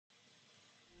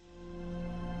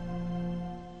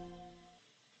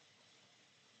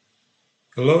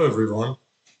Hello everyone,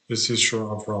 this is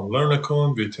Shram from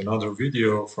LearnAcon with another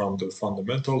video from the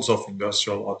Fundamentals of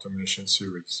Industrial Automation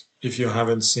series. If you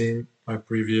haven't seen my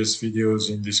previous videos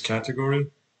in this category,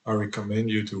 I recommend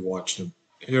you to watch them.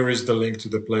 Here is the link to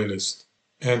the playlist.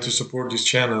 And to support this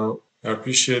channel, I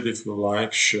appreciate if you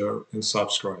like, share, and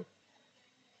subscribe.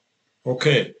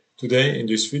 Okay, today in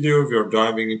this video we are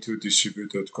diving into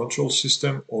Distributed Control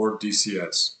System or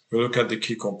DCS. We'll look at the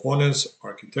key components,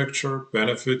 architecture,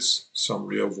 benefits, some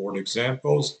real-world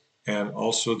examples, and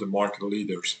also the market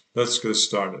leaders. Let's get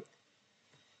started.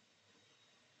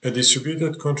 A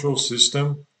Distributed Control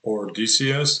System or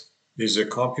DCS is a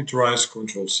computerized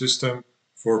control system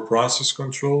for process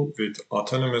control with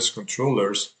autonomous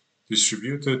controllers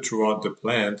distributed throughout the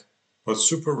plant but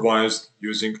supervised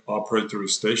using operator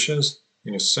stations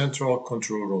in a central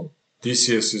control room.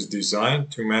 DCS is designed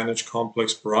to manage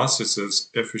complex processes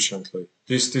efficiently.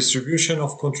 This distribution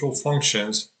of control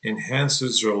functions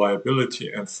enhances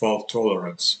reliability and fault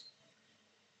tolerance.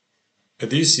 A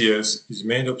DCS is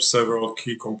made of several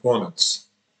key components.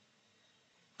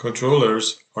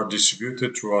 Controllers are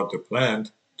distributed throughout the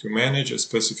plant to manage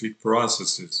specific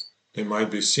processes. They might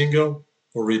be single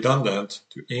or redundant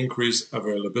to increase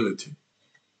availability.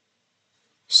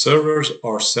 Servers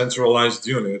are centralized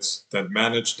units that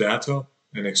manage data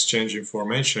and exchange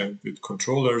information with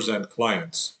controllers and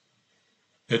clients.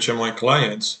 HMI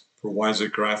clients provides a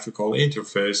graphical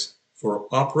interface for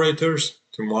operators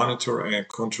to monitor and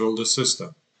control the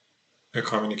system. A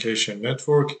communication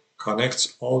network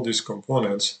connects all these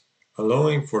components,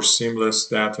 allowing for seamless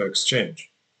data exchange.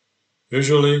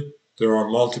 Usually, there are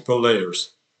multiple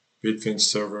layers between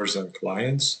servers and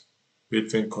clients,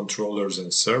 between controllers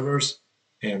and servers,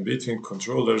 and between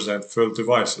controllers and field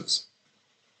devices.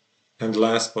 And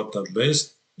last but not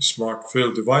least, smart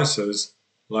field devices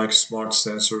like smart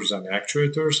sensors and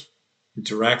actuators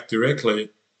interact directly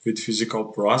with physical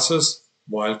process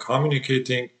while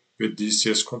communicating with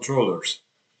DCS controllers.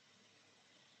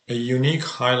 A unique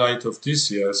highlight of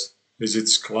DCS is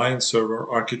its client-server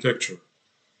architecture.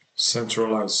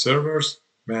 Centralized servers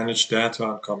manage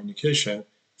data and communication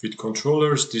with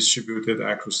controllers distributed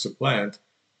across the plant,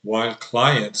 while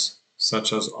clients,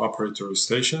 such as operator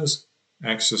stations,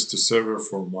 access the server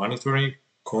for monitoring,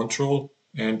 control,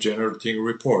 and generating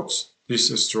reports.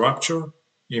 This structure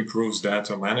improves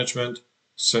data management,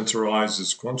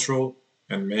 centralizes control,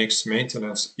 and makes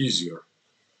maintenance easier.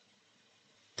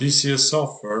 DCS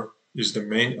software is the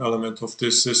main element of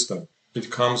this system.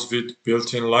 It comes with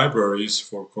built-in libraries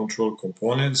for control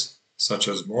components such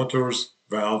as motors,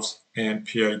 valves, and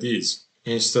PIDs.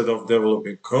 Instead of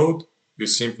developing code, we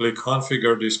simply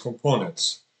configure these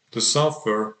components. The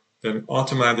software then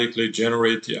automatically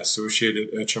generates the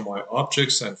associated HMI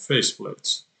objects and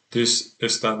faceplates. This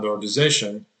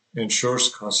standardization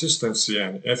ensures consistency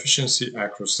and efficiency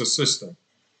across the system.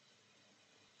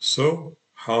 So,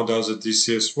 how does a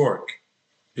DCS work?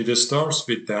 It starts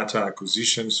with data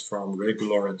acquisitions from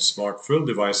regular and smart field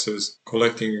devices,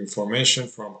 collecting information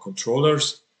from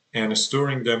controllers and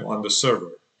storing them on the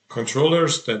server.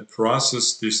 Controllers then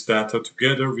process this data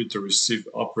together with the received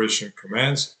operation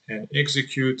commands and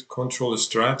execute control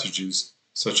strategies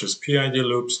such as PID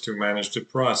loops to manage the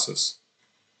process.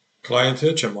 Client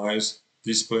HMIs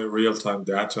display real-time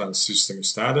data and system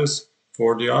status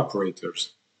for the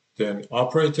operators. Then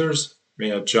operators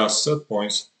may adjust set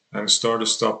points and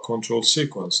start-stop control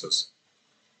sequences.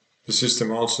 The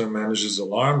system also manages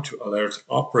alarm to alert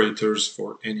operators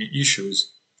for any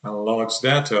issues and logs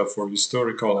data for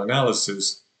historical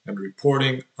analysis and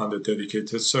reporting on the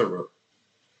dedicated server.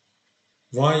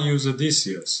 Why use a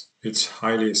DCS? It's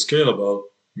highly scalable,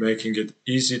 making it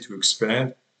easy to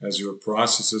expand as your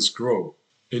processes grow.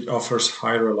 It offers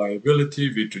high reliability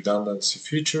with redundancy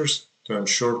features to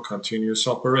ensure continuous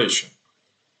operation.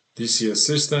 DCS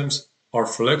systems are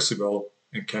flexible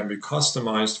and can be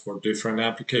customized for different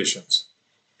applications.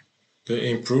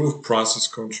 They improve process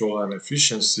control and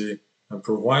efficiency and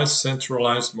provide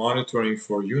centralized monitoring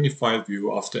for a unified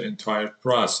view of the entire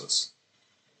process.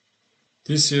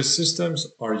 DCS systems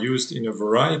are used in a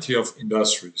variety of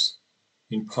industries.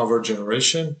 In power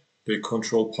generation, they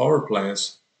control power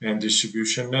plants and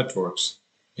distribution networks.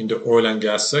 In the oil and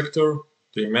gas sector,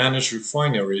 they manage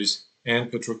refineries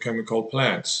and petrochemical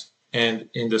plants. And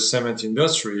in the cement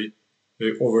industry,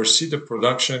 they oversee the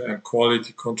production and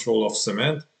quality control of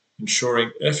cement,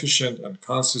 ensuring efficient and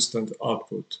consistent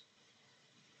output.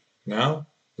 Now,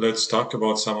 let's talk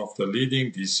about some of the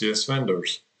leading DCS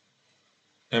vendors.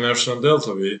 Emerson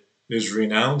DeltaV is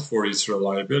renowned for its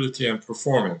reliability and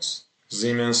performance.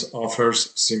 Siemens offers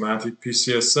Simatic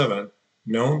PCS7,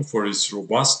 known for its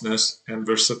robustness and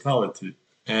versatility.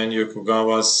 and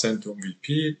Yokogawa's Centum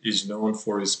VP is known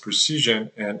for its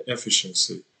precision and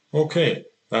efficiency. Okay,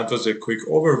 that was a quick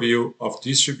overview of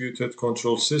Distributed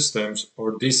Control Systems,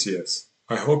 or DCS.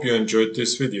 I hope you enjoyed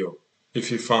this video.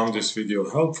 If you found this video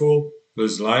helpful,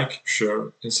 please like,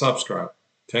 share, and subscribe.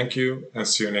 Thank you, and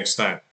see you next time.